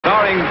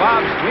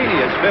Bob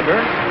Sweeney as Fibber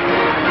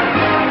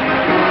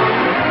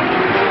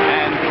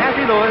and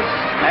Kathy Lewis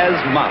as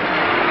Molly.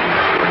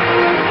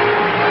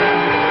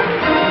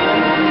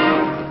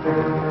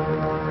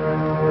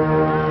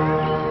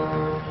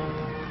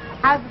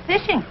 How's the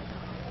fishing?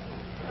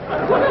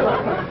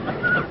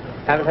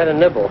 Haven't had a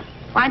nibble.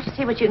 Why don't you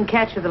see what you can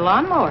catch with the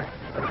lawnmower?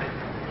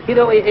 You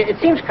know, it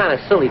seems kind of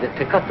silly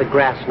to cut the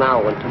grass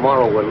now when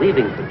tomorrow we're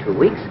leaving for 2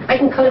 weeks. I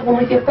can cut it when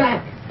we get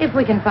back. If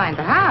we can find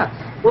the house.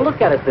 Well,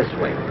 look at it this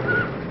way.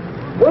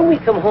 When we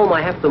come home,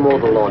 I have to mow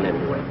the lawn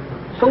anyway.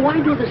 So why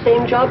do the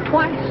same job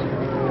twice?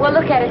 Well,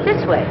 look at it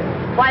this way.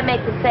 Why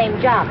make the same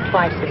job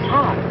twice as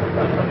hard?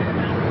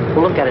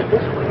 Well, look at it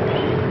this way.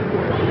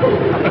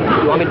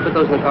 You want me to put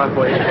those in the car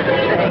for you?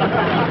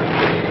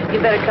 You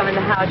better come in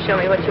the house, show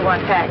me what you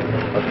want packed.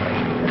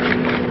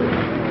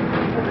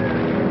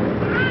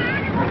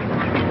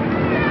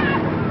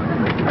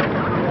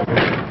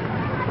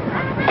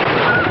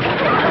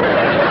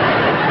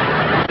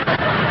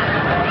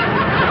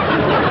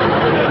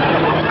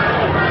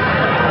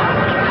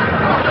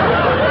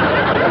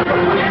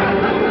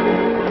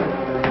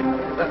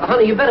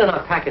 Honey, you better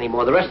not pack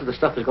anymore. The rest of the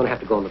stuff is going to have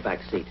to go in the back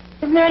seat.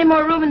 Isn't there any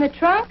more room in the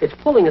trunk? It's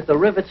pulling at the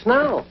rivets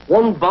now.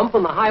 One bump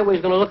and the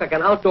highway's going to look like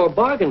an outdoor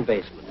bargain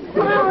basement.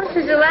 Well, this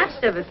is the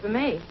last of it for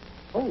me.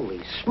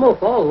 Holy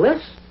smoke, all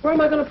this? Where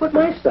am I going to put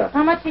my stuff?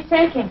 How much are you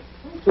taking?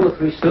 2 or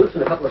 3 suits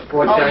and a couple of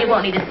sport Oh, jackets. you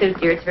won't need a suit,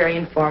 dear. It's very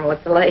informal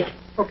at the lake.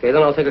 Okay,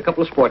 then I'll take a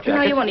couple of sport jackets.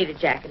 No, you won't need a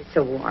jacket. It's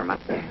so warm up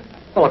there.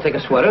 Well, I'll take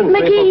a sweater and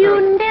McGee,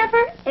 you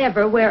never,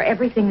 ever wear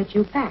everything that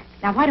you pack.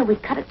 Now, why don't we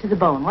cut it to the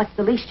bone? What's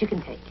the least you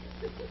can take?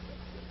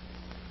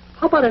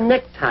 How about a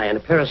necktie and a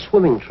pair of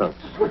swimming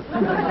trunks? You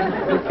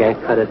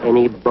can't cut it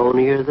any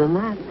bonier than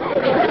that.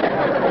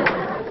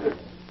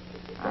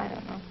 I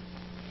don't know.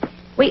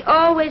 We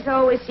always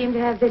seem to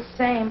have this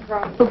same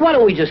problem. Look, why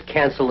don't we just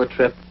cancel the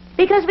trip?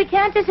 Because we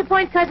can't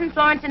disappoint Cousin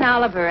Florence and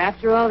Oliver.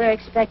 After all, they're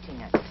expecting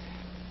us.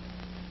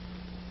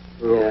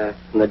 Yeah,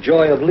 and the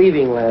joy of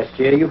leaving last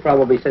year, you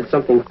probably said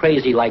something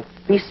crazy like,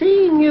 be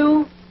seeing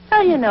you.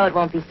 Oh, you know it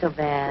won't be so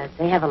bad.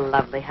 They have a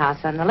lovely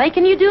house on the lake,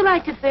 and you do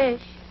like to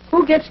fish.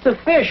 Who gets to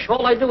fish?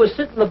 All I do is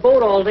sit in the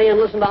boat all day and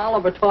listen to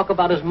Oliver talk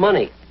about his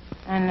money.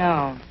 I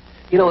know.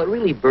 You know, it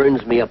really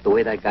burns me up the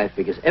way that guy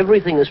figures.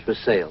 Everything is for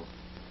sale.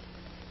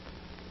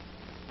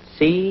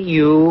 See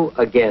you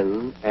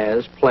again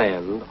as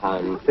planned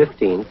on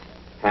 15th.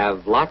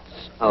 Have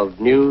lots of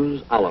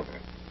news, Oliver.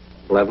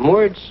 11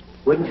 words.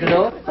 Wouldn't you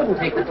know it? Couldn't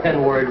take the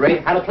 10-word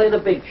rate. How to play the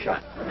big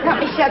shot. Help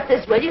me shut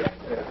this, will you?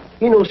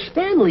 You know,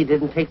 Stanley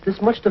didn't take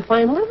this much to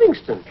find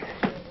Livingston.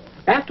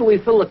 After we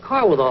fill the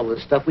car with all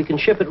this stuff, we can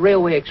ship it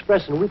Railway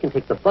Express and we can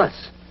take the bus.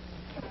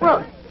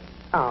 Well,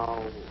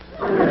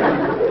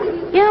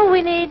 You know what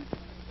we need?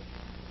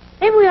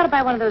 Maybe we ought to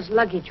buy one of those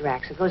luggage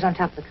racks that goes on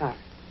top of the car.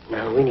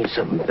 No, we need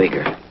something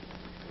bigger.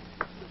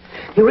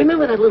 You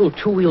remember that little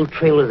 2-wheel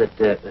trailer,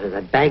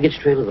 that baggage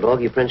trailer that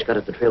Augie French got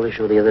at the trailer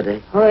show the other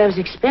day? Oh, that was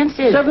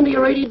expensive. $70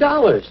 or $80.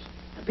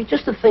 That'd be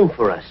just the thing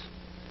for us.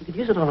 We could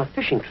use it on our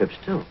fishing trips,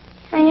 too.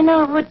 And you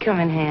know, it would come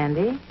in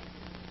handy.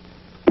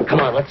 Come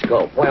on, let's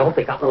go. Boy, I hope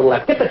they got one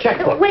left. Get the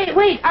checkbook. Wait.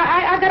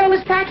 I've got all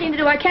this packing to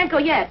do. I can't go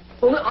yet.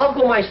 Well, I'll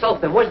go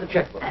myself, then. Where's the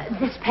checkbook?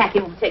 This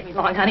packing won't take me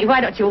long, honey.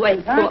 Why don't you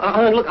wait, huh?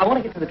 Well, look, I want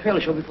to get to the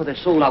trailer show before they're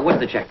sold out. Where's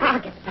the checkbook?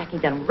 I'll get the packing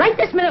done right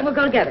this minute. We'll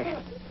go together.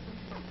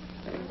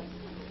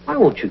 Why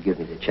won't you give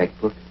me the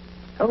checkbook?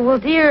 Oh, well,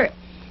 dear,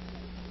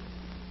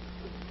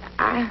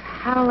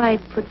 how'll I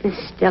put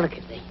this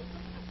delicately?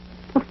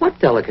 But what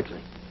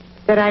delicately?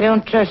 That I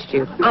don't trust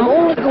you. I'm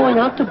only going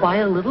out to buy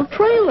a little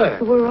trailer.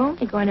 We're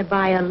only going to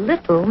buy a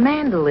little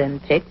mandolin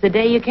pick the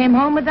day you came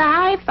home with the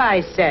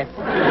hi-fi set.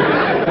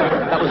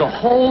 That was a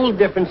whole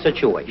different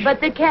situation.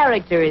 But the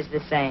character is the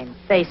same.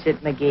 Face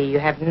it, McGee, you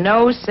have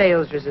no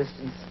sales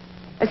resistance.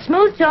 A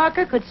smooth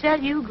talker could sell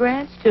you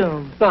Grant's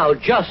tomb. Now,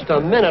 just a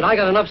minute. I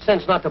got enough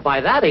sense not to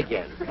buy that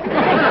again.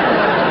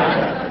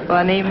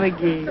 Funny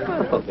McGee.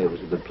 I thought maybe it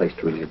was a good place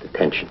to really get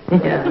attention.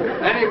 Yeah.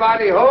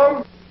 Anybody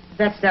home?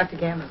 That's Dr.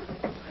 Gamble.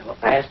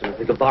 I asked him if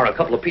we could borrow a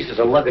couple of pieces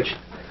of luggage.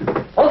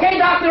 Okay,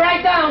 Doctor,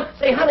 write down.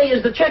 Say, honey,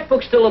 is the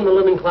checkbook still in the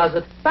linen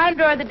closet? Bottom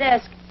drawer of the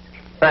desk.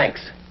 Thanks.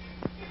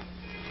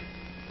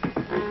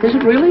 Is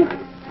it really?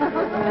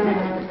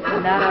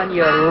 Not on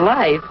your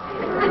life.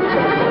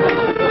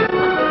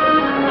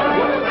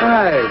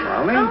 Hi,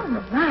 Molly.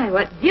 Oh, my,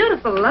 what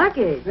beautiful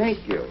luggage.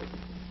 Thank you.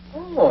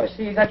 Oh, I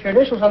see you got your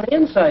initials on the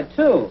inside,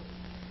 too.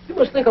 You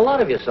must think a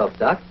lot of yourself,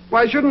 Doc.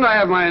 Why shouldn't I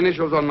have my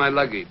initials on my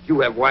luggage? You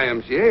have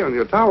YMCA on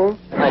your towel.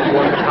 That's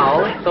one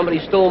towel. Somebody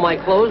stole my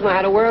clothes and I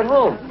had to wear it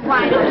home.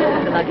 Why don't you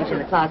put the luggage in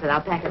the closet?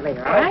 I'll pack it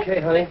later, all right?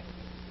 Okay, honey.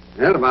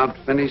 Well, about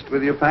finished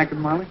with your packing,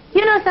 Molly?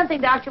 You know something,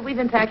 Doctor? We've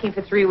been packing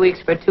for 3 weeks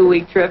for a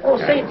 2-week trip. Oh,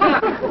 say,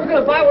 Doc, we're going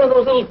to buy one of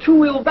those little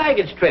 2-wheel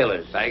baggage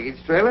trailers.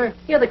 Baggage trailer?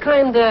 Yeah, the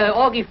kind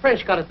Augie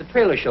French got at the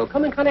trailer show.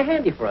 Come in kind of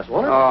handy for us,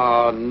 won't it?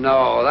 Oh,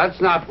 no, that's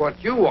not what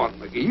you want,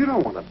 McGee. You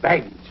don't want a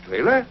baggage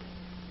trailer.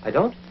 I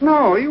don't?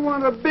 No, you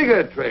want a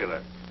bigger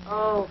trailer.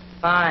 Oh,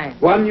 fine.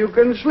 One you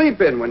can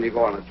sleep in when you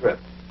go on a trip.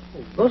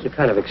 Those are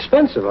kind of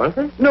expensive, aren't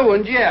they? New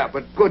ones, yeah,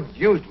 but good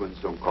used ones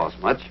don't cost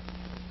much.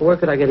 Where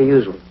could I get a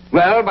used one?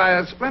 Well, by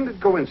a splendid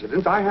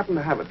coincidence, I happen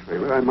to have a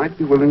trailer I might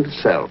be willing to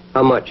sell.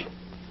 How much?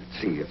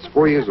 Let's see, it's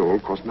 4 years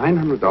old, cost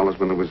 $900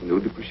 when it was new,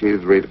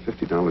 depreciated rate of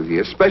 $50 a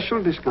year,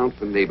 special discount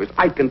for neighbors.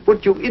 I can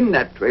put you in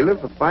that trailer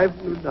for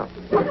 $500.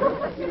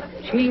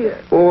 Gee,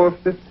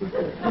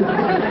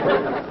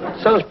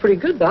 $450. sounds pretty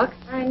good, Doc.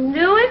 I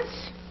knew it.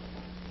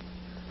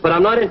 But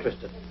I'm not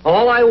interested.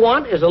 All I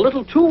want is a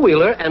little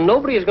two-wheeler, and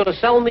nobody is going to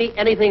sell me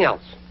anything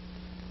else.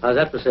 How's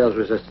that for sales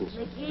resistance?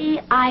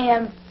 McGee, I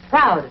am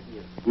proud of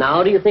you.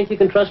 Now, do you think you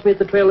can trust me at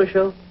the trailer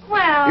show?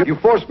 Well... You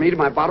forced me to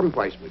my bottom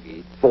price,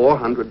 McGee.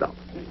 $400.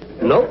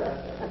 Nope.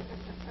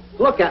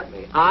 Look at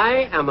me.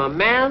 I am a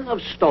man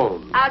of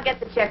stone. I'll get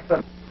the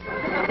checkbook.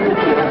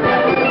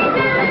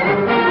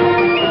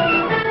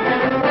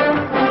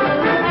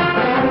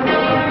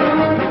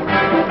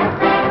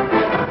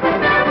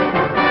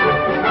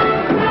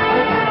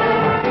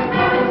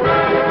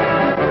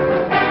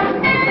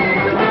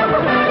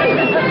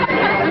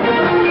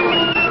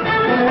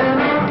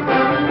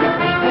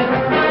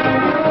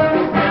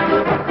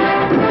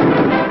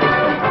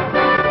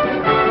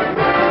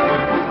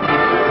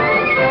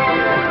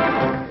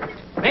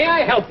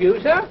 Help you,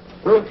 sir?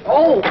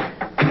 Oh,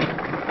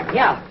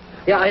 yeah.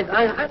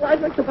 I'd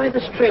like to buy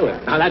this trailer.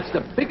 Now, that's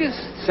the biggest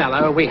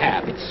seller we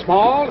have. It's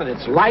small, and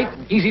it's light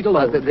and easy to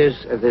load.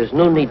 There's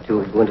no need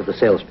to go into the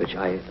sales pitch.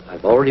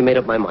 I've already made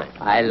up my mind.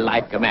 I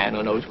like a man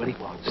who knows what he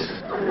wants.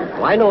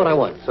 Well, I know what I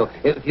want. So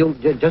if you'll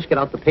just get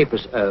out the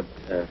papers.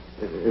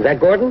 Is that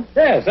Gordon?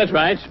 Yes, that's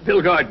right.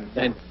 Bill Gordon.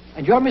 And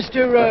you're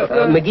Mr.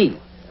 McGee.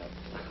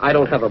 I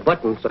don't have a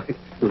button, so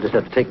you'll just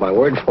have to take my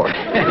word for it.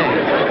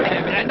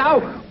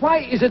 Now, why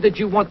is it that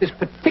you want this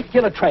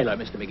particular trailer,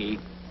 Mr. McGee?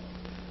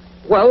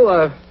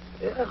 Well,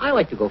 I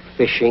like to go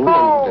fishing.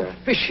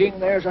 Fishing,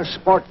 there's a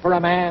sport for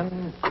a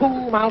man.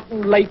 Cool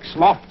mountain lakes,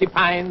 lofty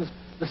pines,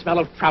 the smell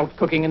of trout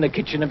cooking in the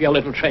kitchen of your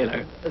little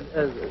trailer.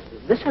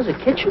 This has a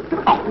kitchen?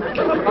 Oh,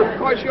 of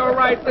course you're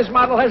right. This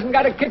model hasn't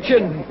got a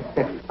kitchen.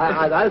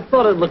 I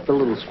thought it looked a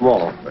little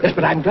small. Yes,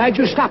 but I'm glad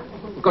you stopped.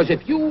 Because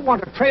if you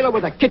want a trailer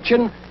with a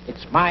kitchen,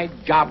 it's my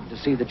job to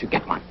see that you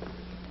get one.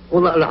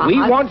 Well, we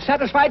want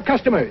satisfied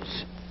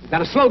customers. We've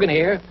got a slogan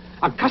here.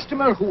 A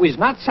customer who is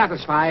not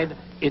satisfied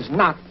is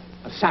not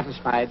a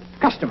satisfied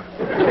customer.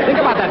 Think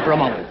about that for a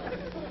moment.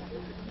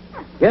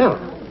 Yeah,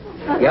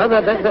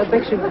 that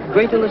makes a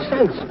great deal of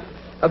sense.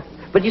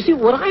 But you see,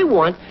 what I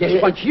want...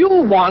 Yes, what you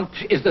want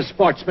is the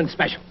Sportsman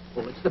Special.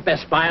 Well, it's the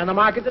best buy on the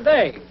market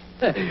today.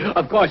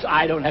 Of course,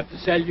 I don't have to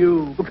sell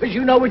you, because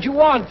you know what you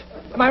want.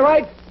 Am I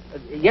right?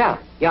 Yeah,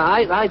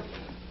 I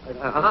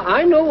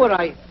know what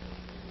I...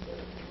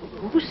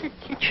 Who said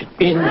kitchen?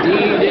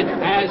 Indeed, it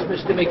has,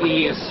 Mr.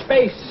 McGee. A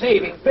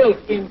space-saving,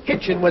 built-in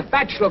kitchen with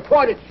bachelor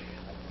quarters.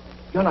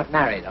 You're not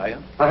married, are you?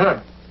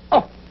 Uh-huh.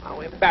 Oh, how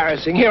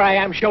embarrassing. Here I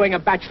am showing a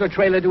bachelor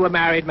trailer to a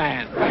married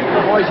man.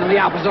 The boys in the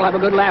office will have a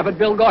good laugh at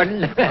Bill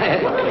Gordon.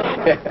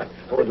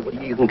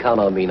 You can count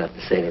on me not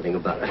to say anything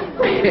about it.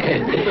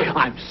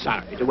 I'm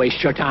sorry to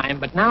waste your time,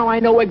 but now I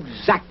know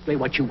exactly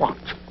what you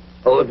want.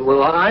 Oh,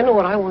 well, I know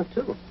what I want,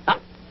 too.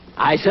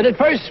 I said it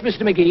first,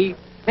 Mr. McGee.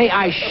 May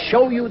I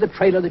show you the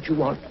trailer that you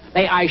want?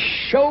 May I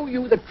show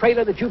you the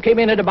trailer that you came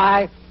in here to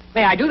buy?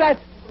 May I do that?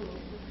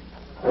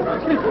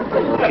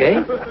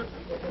 Okay.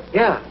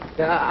 Yeah,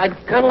 I'd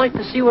kind of like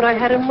to see what I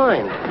had in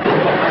mind.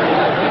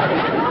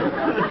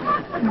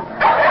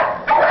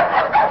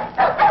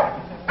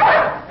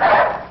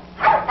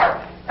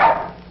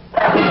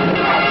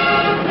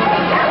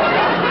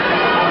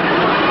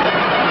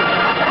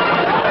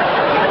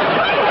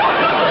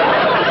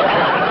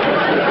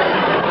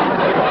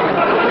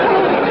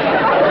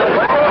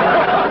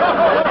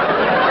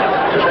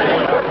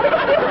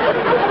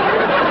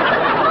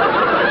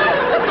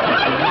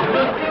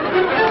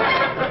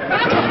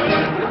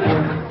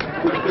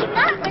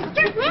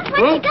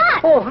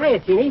 Oh, hiya,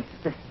 Teeny.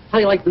 How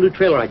do you like the new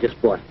trailer I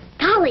just bought?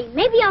 Golly,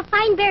 maybe I'll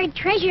find buried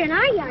treasure in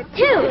our yard,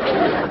 too.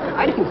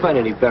 I didn't find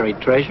any buried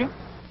treasure. You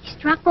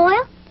struck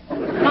oil?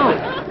 No.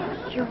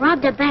 You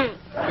robbed a bank.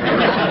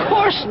 Of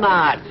course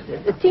not.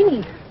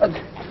 Teeny,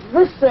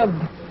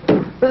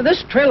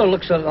 this trailer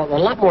looks a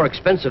lot more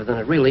expensive than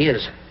it really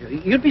is.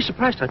 You'd be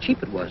surprised how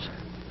cheap it was.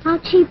 How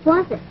cheap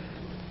was it?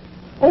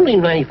 Only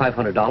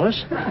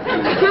 $9,500.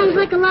 Sounds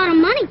like a lot of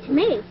money to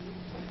me.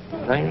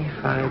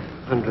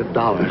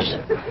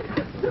 $9,500.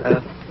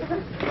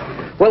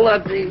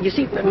 You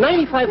see,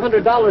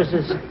 $9,500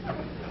 is...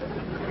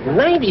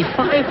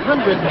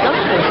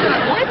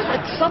 $9,500? Why does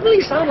that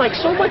suddenly sound like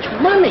so much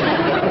money?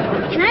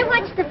 Can I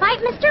watch the fight,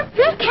 mister?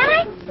 Can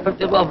I?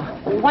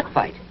 What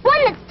fight?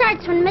 One that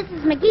starts when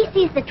Mrs. McGee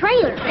sees the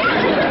trailer.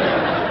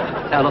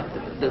 Now, look,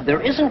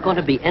 there isn't going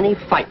to be any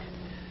fight.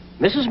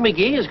 Mrs.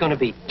 McGee is going to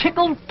be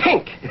tickled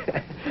pink.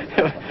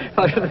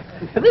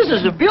 This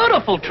is a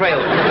beautiful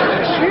trailer.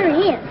 It sure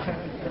is.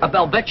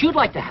 I'll bet you'd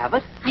like to have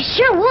it. I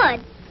sure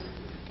would.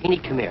 Teeny,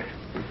 come here.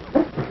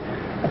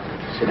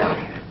 Sit down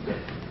here.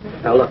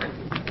 Now, look.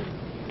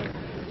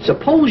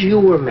 Suppose you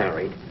were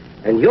married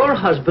and your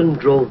husband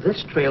drove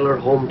this trailer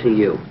home to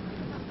you,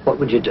 what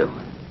would you do?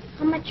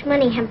 How much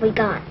money have we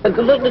got?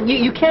 Look,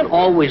 you can't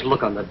always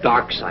look on the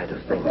dark side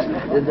of things.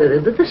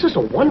 This is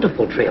a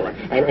wonderful trailer,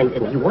 and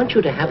he wants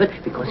you to have it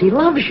because he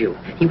loves you.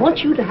 He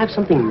wants you to have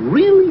something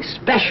really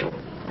special.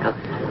 Now,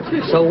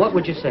 so what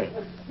would you say?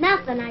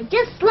 Nothing. I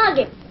just slug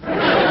him.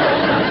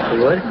 You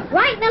would?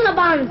 Right in the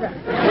labanza.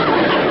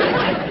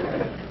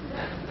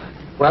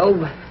 Well,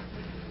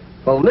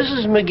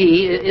 Mrs.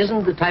 McGee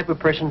isn't the type of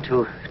person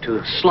to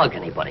slug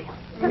anybody.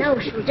 No,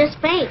 she'll just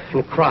faint.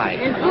 And cry.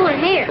 And pull her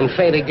hair. And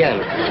faint again.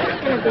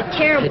 It's going to be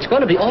terrible. It's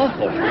going to be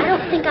awful. I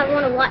don't think I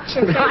want to watch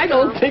this. I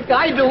don't think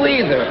I do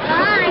either.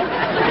 Bye.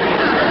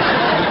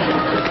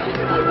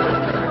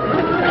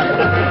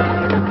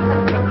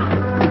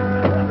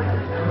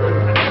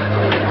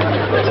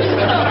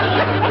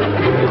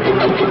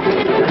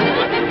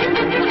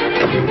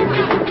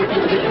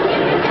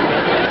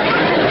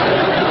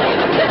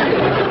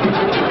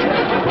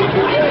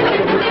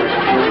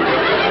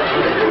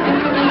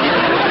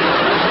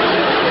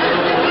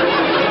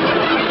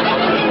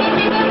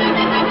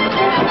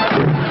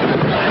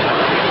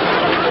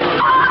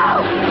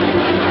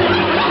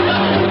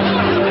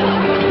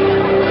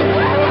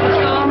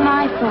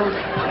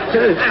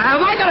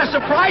 Have I got a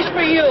surprise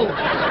for you?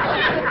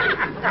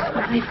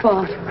 My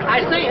fault. I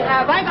say,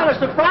 have I got a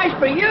surprise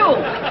for you?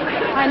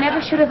 I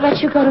never should have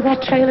let you go to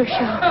that trailer show.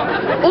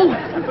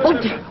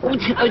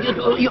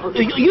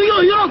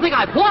 You don't think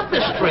I bought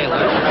this trailer?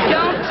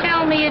 Don't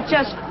tell me it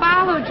just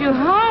followed you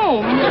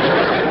home.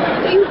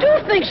 You do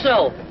think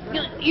so?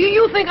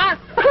 You think I...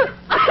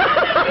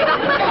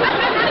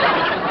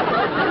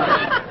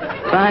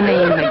 Funny,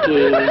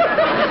 McGee.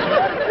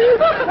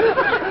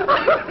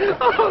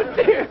 Oh,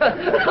 dear.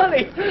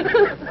 Honey.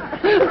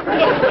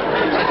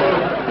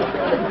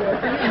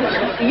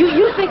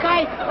 You think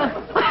I...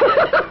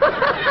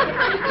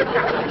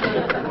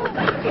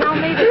 Tell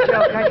me the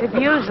joke. I could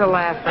use a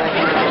laugh right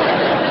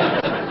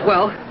now.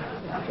 Well,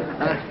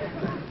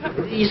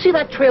 you see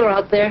that trailer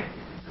out there?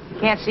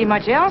 Can't see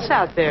much else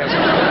out there.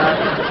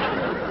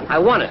 I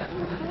won it.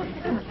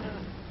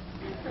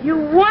 You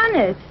won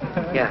it?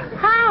 Yeah.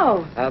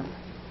 How?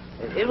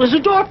 It was a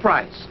door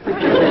prize.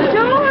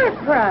 Door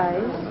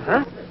prize?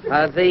 Huh?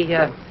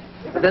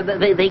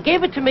 They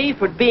gave it to me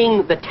for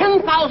being the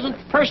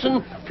 10,000th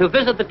person to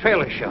visit the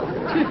trailer show.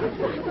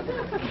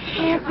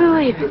 Can't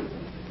believe it.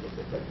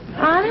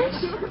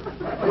 Honest?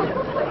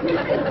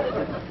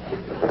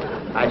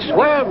 I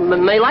swear,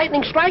 may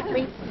lightning strike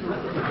me.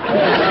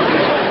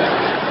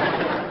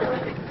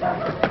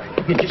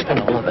 You're just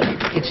gonna love it.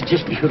 It's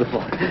just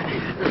beautiful.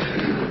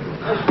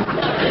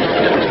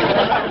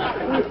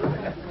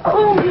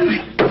 Oh,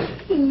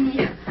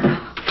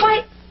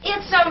 why,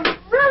 it's a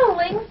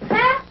rolling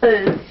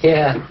passage.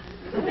 Yeah.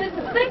 I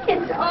think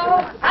it's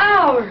all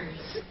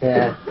ours.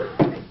 Yeah.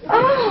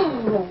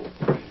 Oh.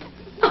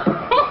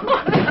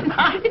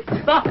 I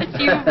thought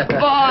you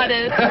bought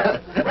it.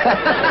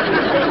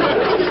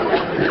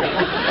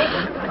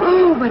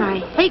 Oh, but I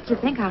hate to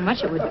think how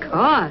much it would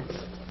cost.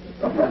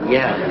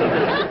 Yeah.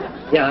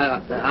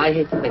 Yeah, I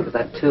hate to think of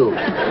that, too.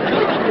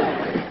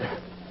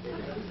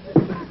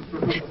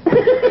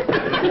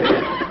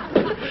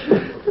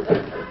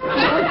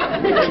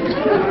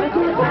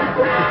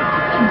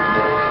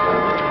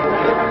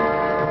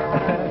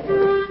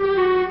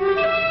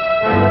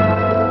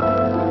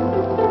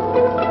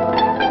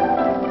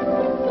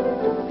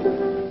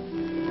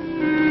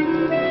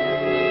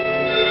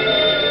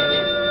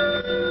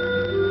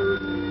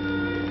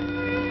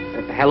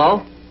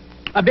 Hello?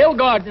 Bill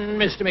Gordon,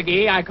 Mr.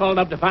 McGee. I called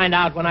up to find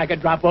out when I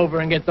could drop over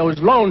and get those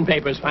loan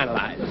papers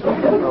finalized.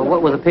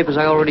 What were the papers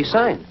I already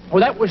signed?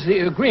 Well, that was the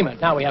agreement.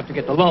 Now we have to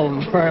get the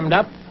loan firmed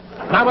up.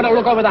 And I want to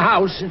look over the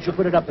house since you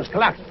put it up as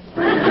collateral.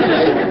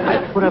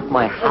 I put up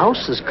my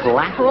house as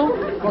collateral?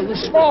 Well, the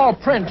small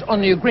print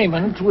on the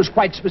agreement was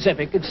quite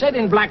specific. It said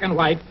in black and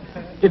white,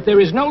 if there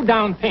is no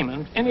down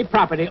payment, any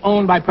property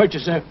owned by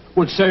purchaser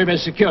would serve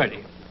as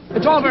security.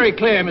 It's all very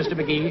clear, Mr.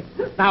 McGee.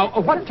 Now,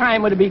 what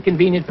time would it be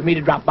convenient for me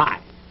to drop by?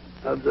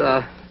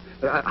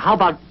 How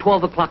about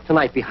 12 o'clock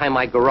tonight behind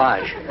my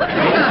garage?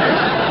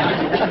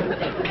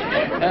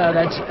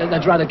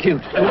 That's rather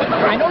cute.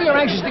 I know you're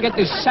anxious to get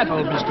this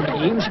settled, Mr.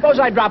 McGee. Suppose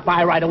I drop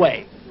by right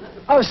away.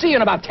 I'll see you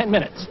in about 10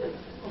 minutes.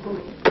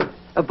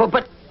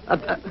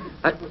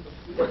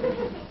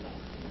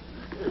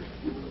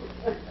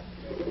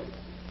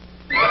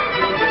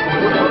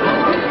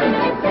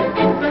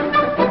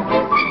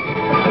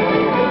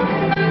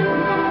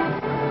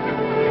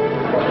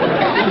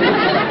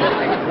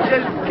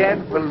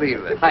 Can't believe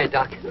it. Hi,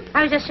 Doc.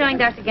 I was just showing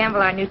Dr.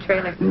 Gamble our new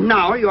trailer.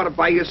 Now you ought to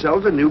buy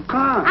yourselves a new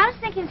car. I was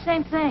thinking the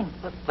same thing.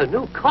 A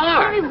new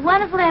car? Wouldn't it be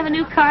wonderful to have a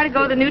new car to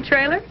go with the new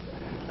trailer?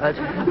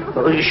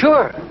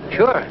 Sure,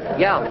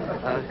 yeah.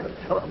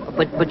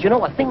 But you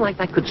know, a thing like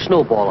that could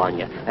snowball on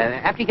you.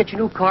 After you get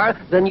your new car,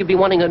 then you'd be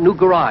wanting a new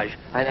garage.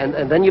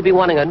 And then you'd be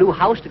wanting a new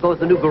house to go with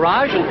the new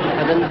garage.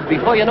 And then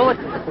before you know it,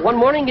 one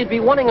morning you'd be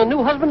wanting a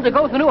new husband to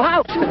go with the new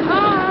house. Oh,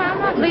 I'm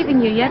not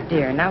leaving you yet,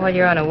 dear. Not while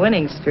you're on a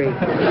winning streak.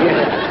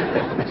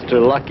 Mr.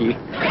 Lucky.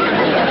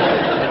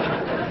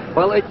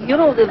 Well, you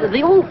know,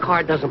 the old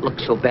car doesn't look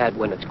so bad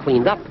when it's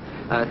cleaned up.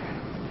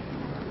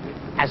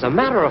 As a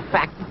matter of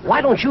fact,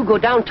 why don't you go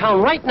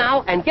downtown right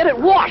now and get it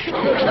washed?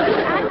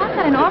 I've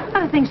got an awful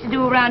lot of things to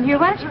do around here.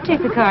 Why don't you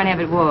take the car and have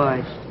it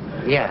washed?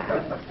 Yeah.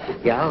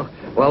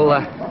 Well,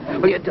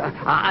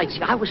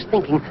 I was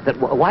thinking that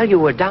while you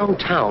were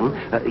downtown,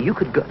 you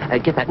could go,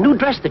 get that new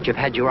dress that you've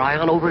had your eye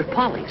on over at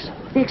Polly's.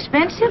 The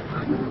expensive?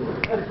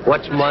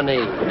 What's money?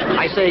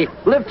 I say,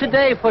 live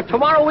today, for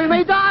tomorrow we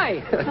may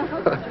die.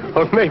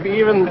 Or maybe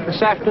even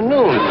this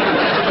afternoon.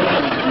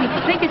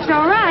 I think it's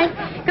all right.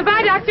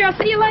 Goodbye, Doctor. I'll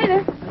see you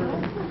later.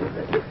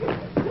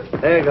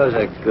 There goes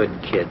a good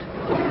kid.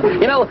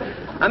 You know,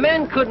 a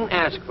man couldn't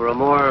ask for a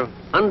more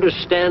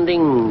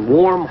understanding,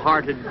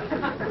 warm-hearted...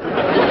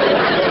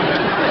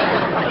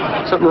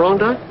 Something wrong,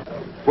 Doc?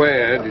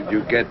 Where did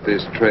you get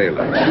this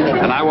trailer?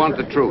 And I want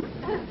the truth.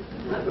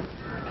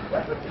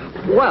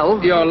 Well...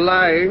 You're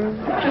lying.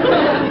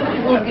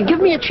 Well,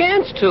 give me a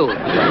chance to.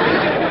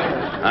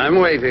 I'm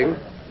waiting.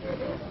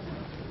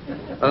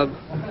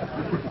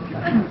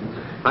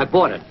 I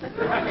bought it.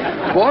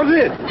 Bought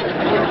it?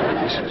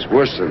 This is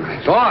worse than I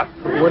thought.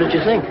 What did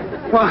you think?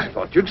 Well, I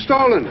thought you'd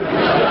stolen it.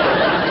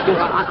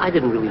 I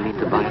didn't really mean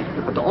to buy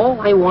it. But all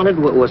I wanted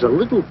was a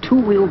little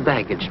two-wheel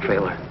baggage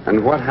trailer.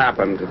 And what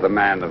happened to the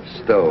man of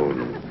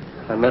stone?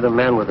 I met a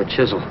man with a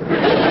chisel.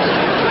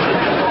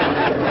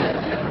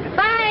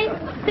 Bye.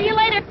 See you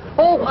later.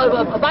 Oh,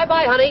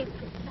 bye-bye, honey.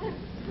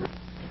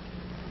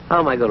 How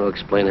am I going to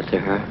explain it to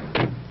her?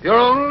 Your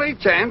only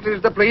chance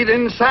is to plead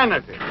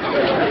insanity.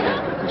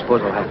 I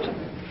suppose I'll have to.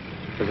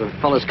 There's a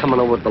fella's coming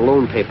over with the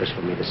loan papers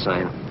for me to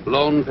sign.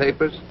 Loan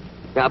papers?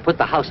 Yeah, I put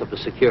the house up for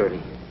security.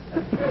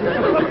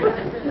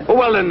 Oh,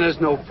 well, then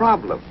there's no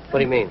problem. What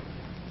do you mean?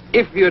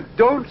 If you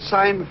don't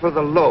sign for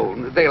the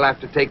loan, they'll have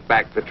to take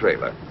back the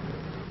trailer.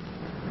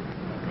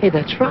 Hey,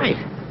 that's right.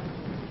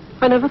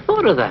 I never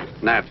thought of that.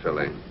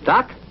 Naturally.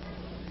 Doc,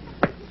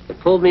 you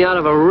pulled me out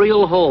of a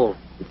real hole.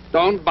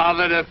 Don't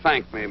bother to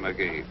thank me,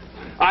 McGee.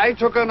 I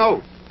took an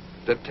oath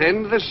to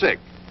tend the sick.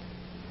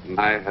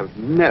 I have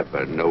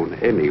never known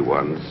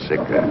anyone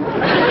sicker.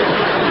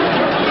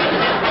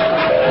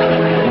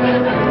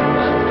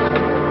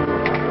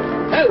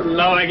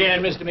 Hello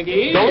again, Mr.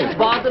 McGee. Don't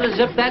bother to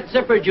zip that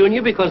zipper,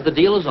 Junior, because the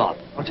deal is off.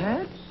 What's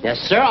that? Yes,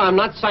 sir, I'm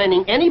not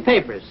signing any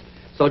papers.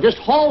 So just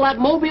haul that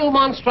mobile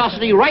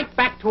monstrosity right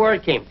back to where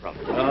it came from.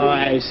 Oh,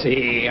 I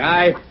see.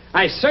 I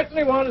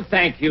certainly want to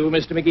thank you,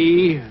 Mr.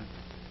 McGee.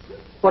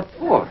 What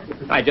for?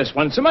 I just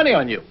won some money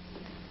on you.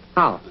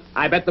 How?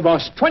 I bet the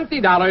boss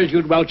 $20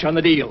 you'd welch on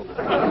the deal.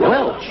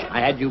 Welch? I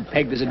had you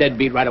pegged as a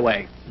deadbeat right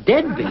away.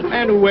 Deadbeat?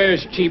 Man who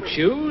wears cheap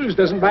shoes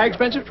doesn't buy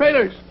expensive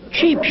trailers.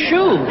 Cheap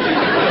shoes?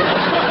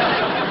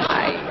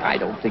 I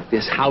don't think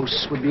this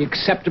house would be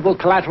acceptable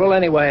collateral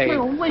anyway.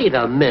 Well, wait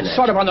a minute.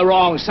 Sort of on the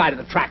wrong side of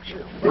the tracks, you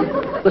know.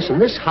 Listen,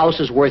 this house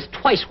is worth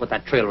twice what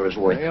that trailer is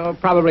worth. You're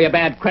probably a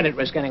bad credit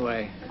risk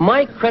anyway.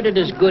 My credit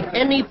is good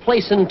any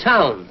place in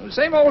town.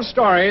 Same old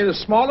story. The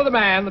smaller the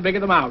man, the bigger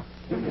the mouth.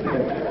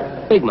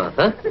 Big mouth,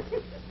 huh?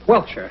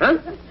 Welcher, huh?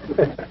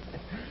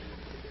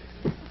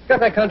 Got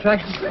that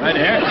contract? Right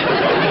here.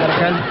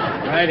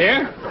 Right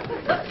here.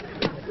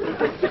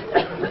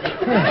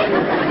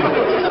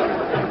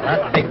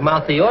 That big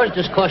mouth of yours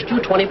just cost you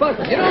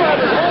 $20. You know, I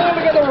was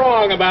altogether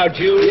wrong about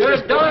you.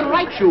 You're darn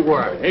right you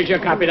were. Here's your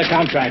copy of the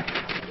contract.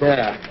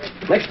 Yeah.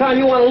 Next time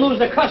you want to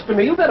lose a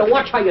customer, you better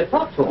watch how you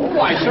talk to him.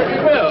 Oh, I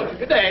certainly will.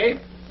 Good day.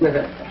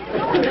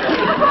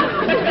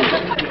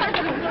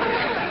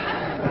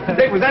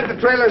 Dick, was that the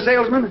trailer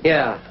salesman?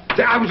 Yeah.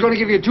 I was going to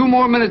give you 2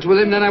 more minutes with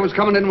him, then I was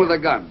coming in with a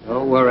gun.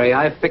 Don't worry,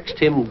 I fixed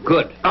him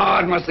good. Oh,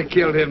 it must have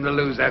killed him to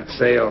lose that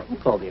sale. Who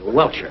called you a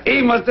welcher?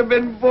 He must have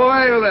been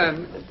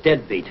boiling.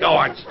 Deadbeat. Oh,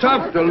 it's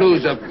tough to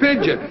lose a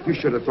pigeon. You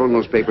should have thrown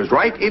those papers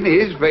right in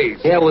his face.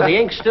 Yeah, well, the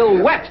ink's still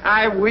wet.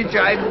 I wish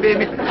I'd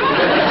been...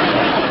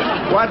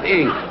 What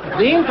ink?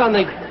 The ink on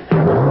the...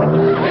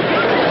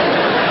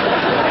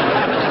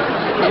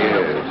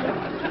 Yes.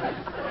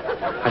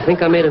 I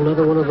think I made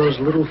another one of those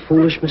little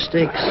foolish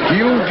mistakes.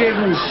 You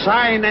didn't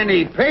sign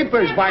any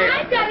papers by...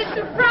 I've got a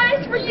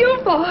surprise for you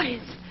boys.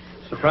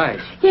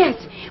 Surprise. Yes.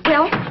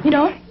 Well, you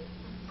know,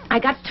 I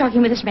got to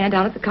talking with this man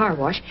down at the car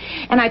wash,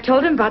 and I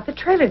told him about the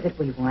trailer that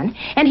we won,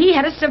 and he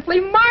had a simply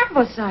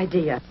marvelous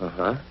idea.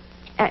 Uh-huh.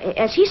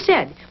 As he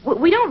said,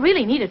 we don't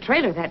really need a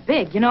trailer that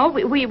big, you know.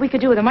 We could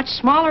do with a much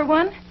smaller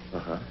one.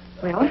 Uh-huh.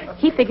 Well,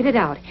 he figured it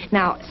out.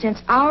 Now,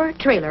 since our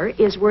trailer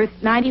is worth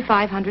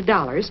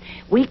 $9,500,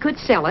 we could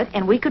sell it,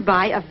 and we could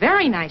buy a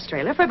very nice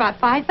trailer for about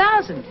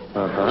 $5,000.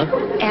 Uh-huh.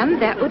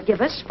 And that would give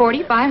us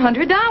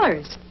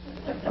 $4,500.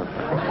 So,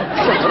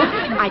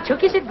 I took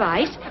his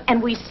advice,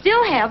 and we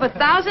still have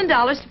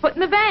 $1,000 to put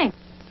in the bank.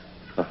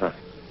 Uh-huh.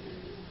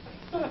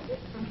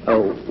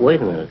 Oh,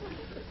 wait a minute.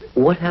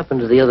 What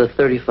happened to the other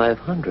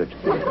 $3,500?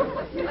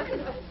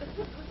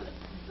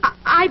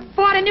 I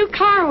bought a new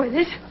car with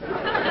it.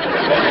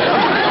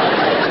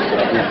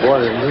 You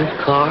bought a new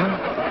car?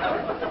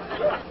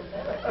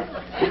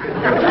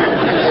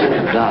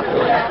 Doc,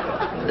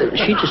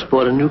 she just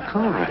bought a new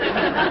car.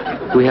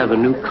 We have a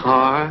new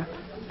car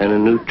And a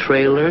new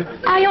trailer.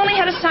 I only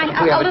had to sign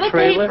a little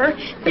paper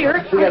here,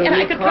 and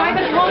I could drive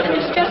it home.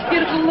 It's just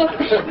beautiful. Look,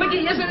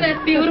 McGee, isn't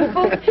that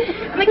beautiful?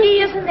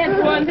 McGee, isn't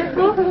that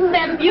wonderful?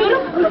 That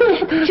beautiful?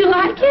 Did you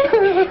like it?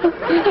 McGee?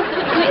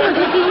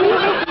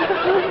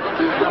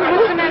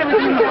 What's the matter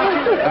with you,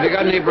 Martha? Have you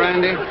got any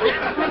brandy?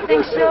 I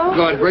think so.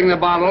 Good. Bring the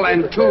bottle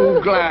and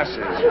 2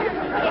 glasses.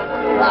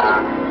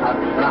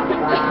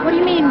 What do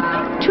you mean,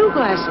 2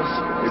 glasses?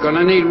 You're going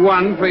to need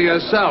 1 for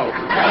yourself.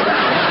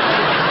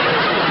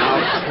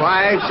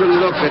 Try to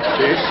look at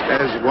this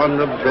as one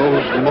of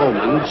those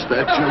moments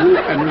that you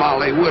and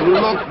Molly will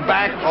look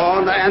back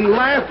on and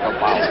laugh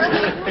about.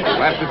 You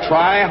have to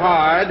try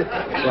hard,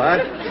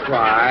 but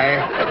try.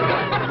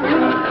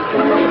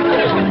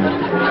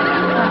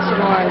 What's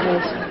more of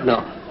this? No.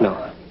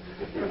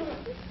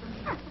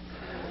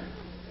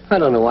 I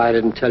don't know why I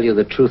didn't tell you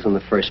the truth in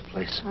the first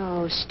place.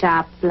 Oh,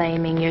 stop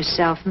blaming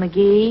yourself,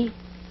 McGee.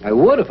 I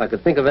would if I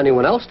could think of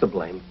anyone else to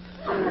blame.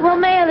 Well,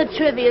 Mayor the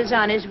Trivia's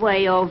on his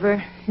way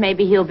over.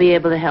 Maybe he'll be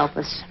able to help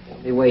us. The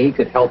only way he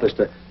could help is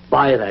to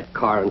buy that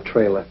car and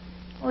trailer.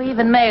 Well,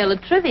 even Mayor the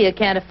Trivia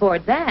can't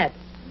afford that.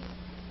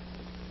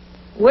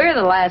 We're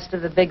the last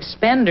of the big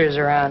spenders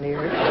around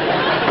here.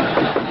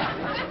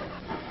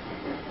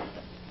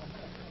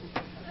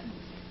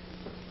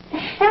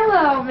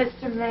 Hello,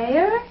 Mr.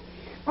 Mayor.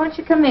 Won't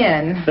you come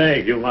in?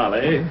 Thank you,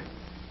 Molly.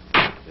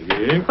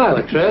 Hi,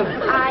 Latriv.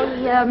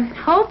 I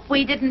hope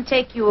we didn't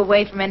take you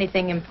away from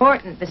anything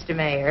important, Mr.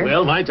 Mayor.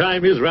 Well, my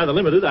time is rather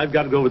limited. I've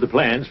got to go over the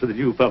plans for the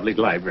new public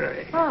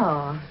library.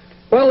 Oh.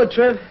 Well,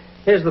 Latriv,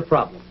 here's the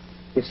problem.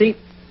 You see,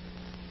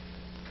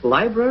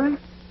 library?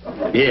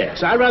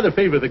 Yes, I rather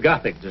favor the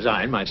Gothic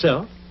design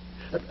myself.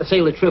 Say,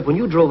 Latriv, when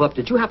you drove up,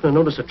 did you happen to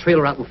notice a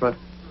trailer out in front?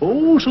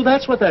 Oh, so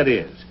that's what that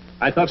is.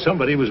 I thought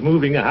somebody was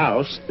moving a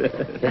house.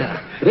 Yeah,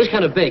 it is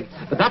kind of big,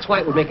 but that's why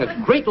it would make a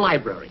great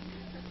library.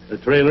 The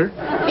trailer?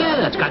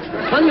 Yeah, it's got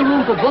plenty of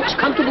room for books,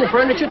 comfortable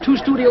furniture, 2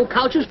 studio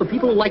couches for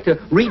people who like to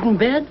read in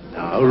bed.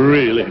 Now,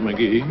 really,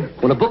 McGee?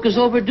 When a book is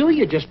overdue,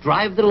 you just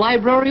drive the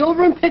library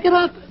over and pick it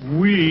up.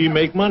 We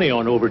make money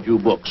on overdue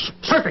books.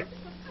 Perfect.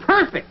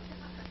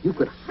 You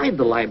could hide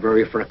the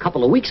library for a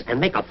couple of weeks and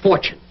make a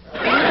fortune.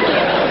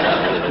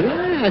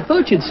 Yeah, I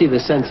thought you'd see the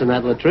sense in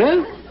that,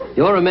 Latriv.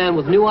 You're a man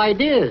with new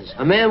ideas,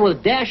 a man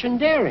with dash and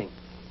daring.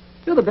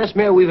 You're the best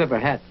mayor we've ever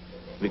had.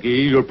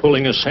 McGee, you're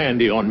pulling a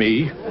Sandy on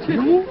me.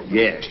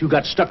 Yes, you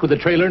got stuck with the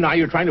trailer, now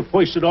you're trying to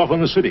foist it off on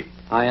the city.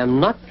 I am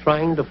not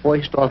trying to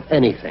foist off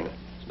anything.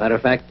 As a matter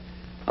of fact,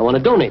 I want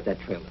to donate that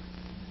trailer.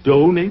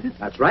 Donate it?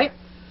 That's right.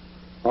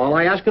 All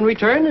I ask in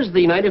return is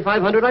the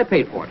 $9,500 I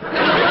paid for it.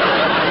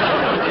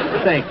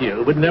 Thank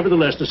you, but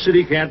nevertheless, the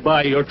city can't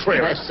buy your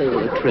trailer. Let's say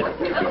a trip.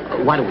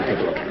 Why don't we take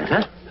a look at it,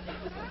 huh?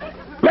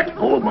 Let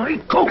go of my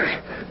coat.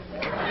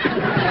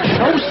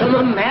 Show some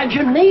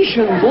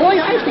imagination,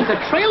 boy. I think a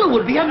trailer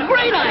would be a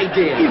great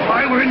idea. If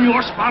I were in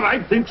your spot,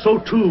 I'd think so,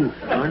 too.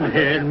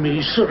 Unhand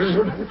me,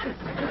 citizen.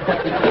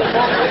 What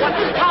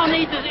this town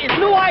needs is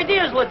new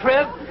ideas,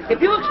 Latriv.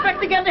 If you expect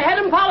to get ahead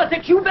in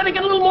politics, you better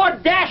get a little more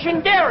dash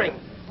and daring.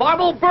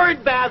 Marble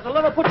bird baths will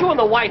never put you in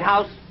the White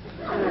House.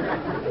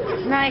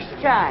 Nice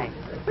try.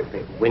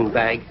 Big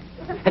windbag.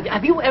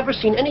 Have you ever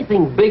seen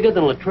anything bigger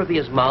than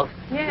Latrivia's mouth?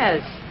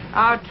 Yes,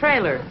 our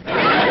trailer.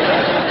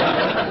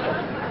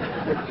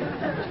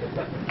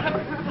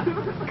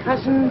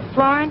 Cousin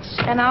Florence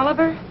and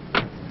Oliver?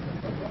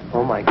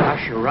 Oh, my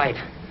gosh, you're right.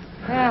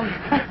 Yeah.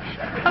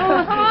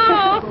 Oh,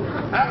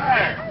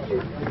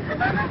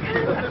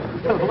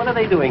 What are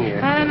they doing here?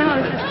 I don't know.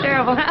 This is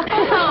terrible.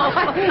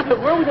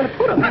 Where are we going to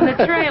put them? In the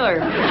trailer.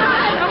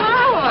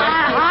 Hello.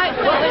 Hi.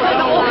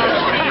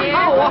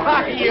 How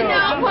are you? We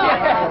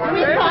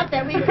thought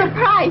that we'd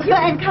surprise you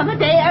and come a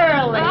day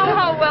early.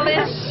 Oh, well,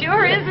 it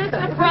sure is a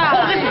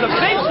surprise. This is a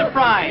big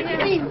surprise.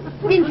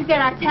 Didn't you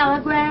get our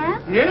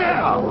telegram?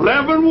 Yeah,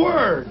 11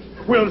 words.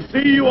 We'll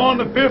see you on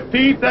the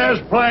 15th as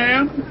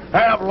planned.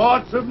 Have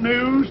lots of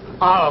news.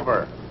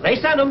 Oliver. They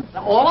sent them,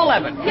 all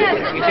 11. Yes,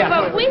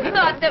 but we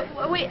thought that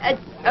we...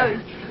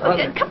 come on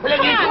in. Come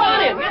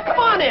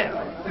on in.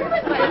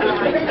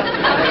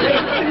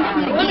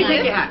 Let me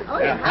take your hat. Oh,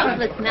 your house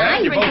looks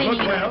nice. You both look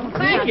well.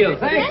 Thank you.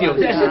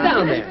 Sit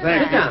down there.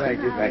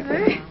 Thank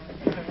you.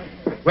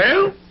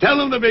 Well, tell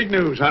them the big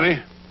news, honey.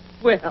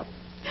 Well,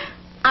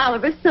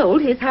 Oliver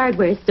sold his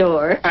hardware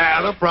store.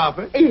 At a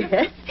profit.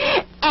 Yes.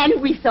 And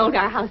we sold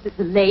our house at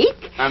the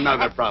lake.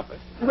 Another profit.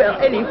 Well,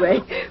 anyway,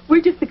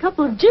 we're just a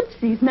couple of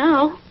gypsies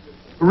now.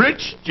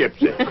 Rich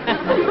gypsy.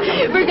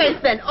 We're going to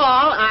spend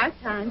all our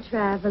time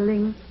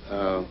traveling.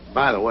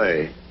 By the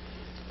way,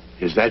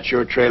 is that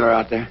your trailer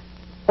out there?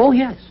 Oh,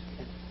 yes.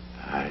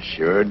 I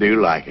sure do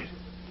like it.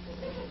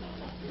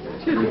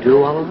 You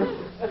do, Oliver?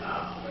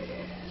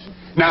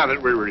 Now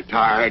that we're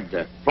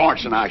retired,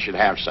 Florence and I should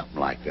have something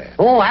like that.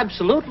 Oh,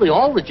 absolutely.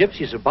 All the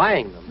gypsies are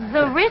buying them.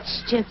 The rich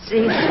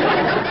gypsies.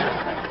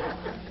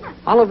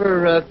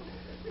 Oliver,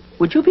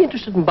 would you be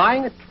interested in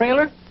buying a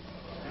trailer?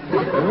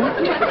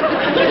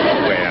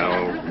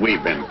 Well,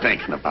 we've been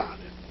thinking about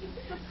it.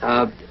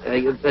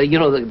 You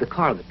know, the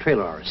car and the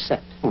trailer are a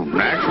set.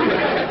 Naturally.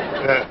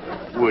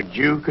 Would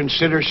you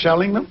consider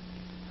selling them?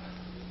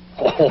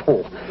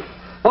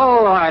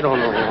 Oh, I don't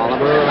know,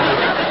 Oliver.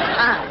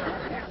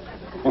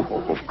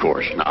 Oh, of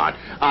course not.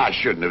 I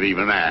shouldn't have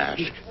even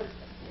asked.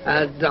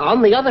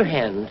 On the other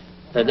hand,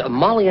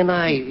 Molly and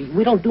I,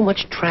 we don't do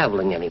much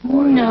traveling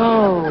anymore.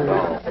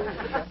 No.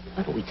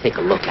 Why don't we take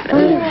a look at it?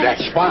 Oh,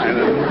 that's fine.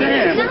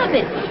 Damn. Stop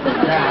it.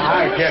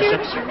 I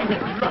guess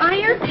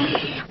Fire?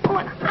 Oh,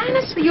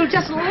 honestly, you'll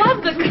just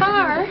love the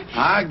car.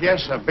 I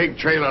guess a big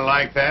trailer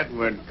like that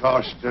would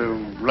cost,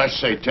 let's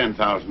say,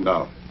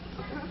 $10,000.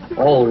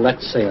 Oh,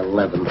 let's say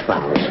 11,000.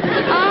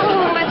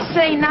 Oh, let's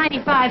say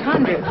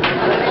 9,500.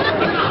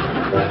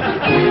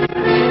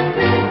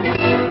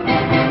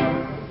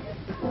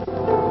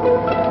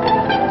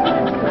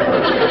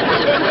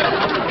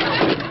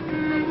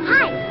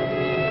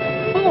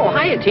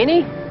 Hiya,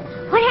 Teeny.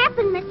 What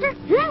happened, mister?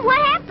 What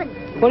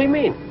happened? What do you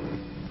mean?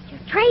 Your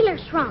trailer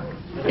shrunk.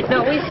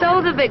 No, we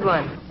sold the big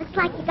one. Looks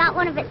like you got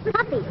one of its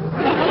puppies.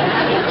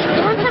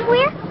 Going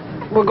somewhere?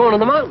 We're going to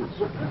the mountains.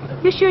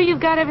 You sure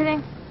you've got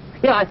everything?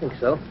 Yeah, I think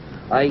so.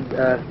 I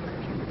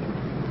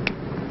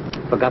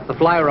forgot the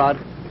fly rod.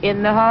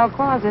 In the hall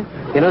closet.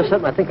 You know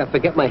something? I think I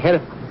forget my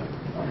head.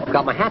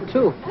 Got my hat,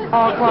 too.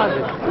 Hall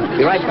closet.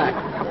 Be right back.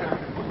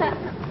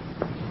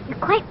 You're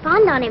quite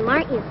fond on him,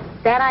 aren't you?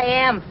 That I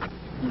am.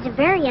 He's a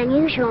very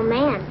unusual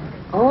man.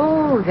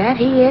 Oh, that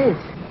he is.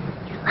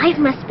 Your life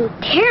must be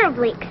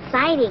terribly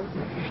exciting.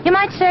 You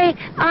might say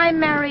I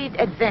married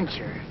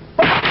adventure.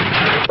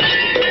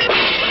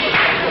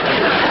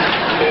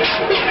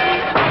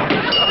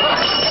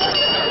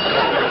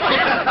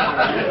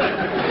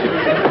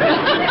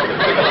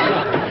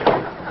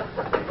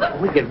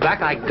 When we get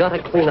back, I gotta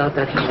clean out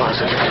that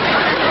closet.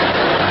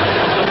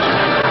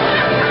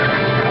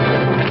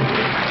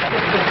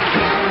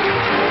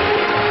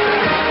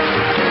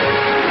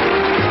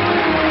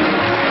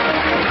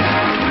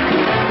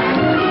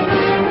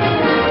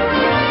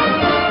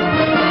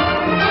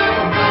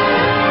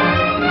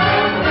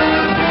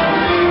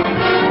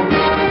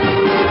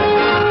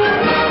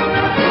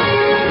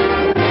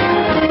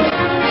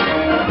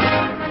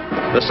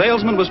 The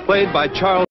salesman was played by Charles